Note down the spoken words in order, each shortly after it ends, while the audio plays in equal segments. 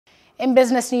In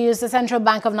business news, the Central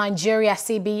Bank of Nigeria,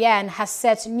 CBN, has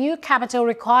set new capital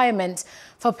requirements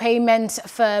for payment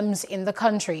firms in the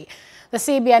country. The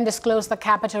CBN disclosed the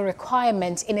capital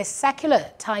requirement in a circular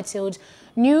titled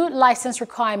New License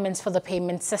Requirements for the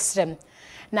Payment System.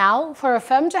 Now, for a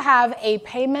firm to have a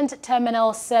payment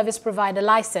terminal service provider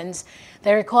license,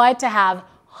 they're required to have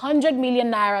 100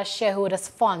 million naira shareholders'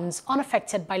 funds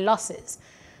unaffected by losses.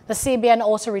 The CBN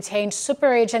also retained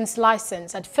super agents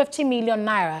license at 50 million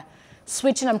naira,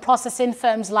 switching and processing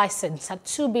firms license at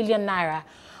 2 billion naira,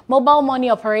 mobile money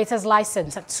operators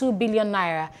license at 2 billion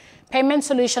naira, payment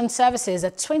solution services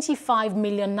at 25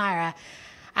 million naira,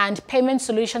 and payment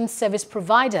solution service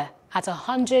provider at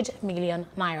 100 million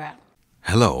naira.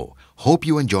 Hello, hope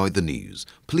you enjoyed the news.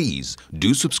 Please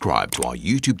do subscribe to our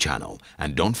YouTube channel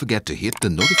and don't forget to hit the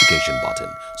notification button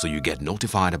so you get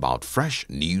notified about fresh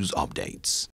news updates.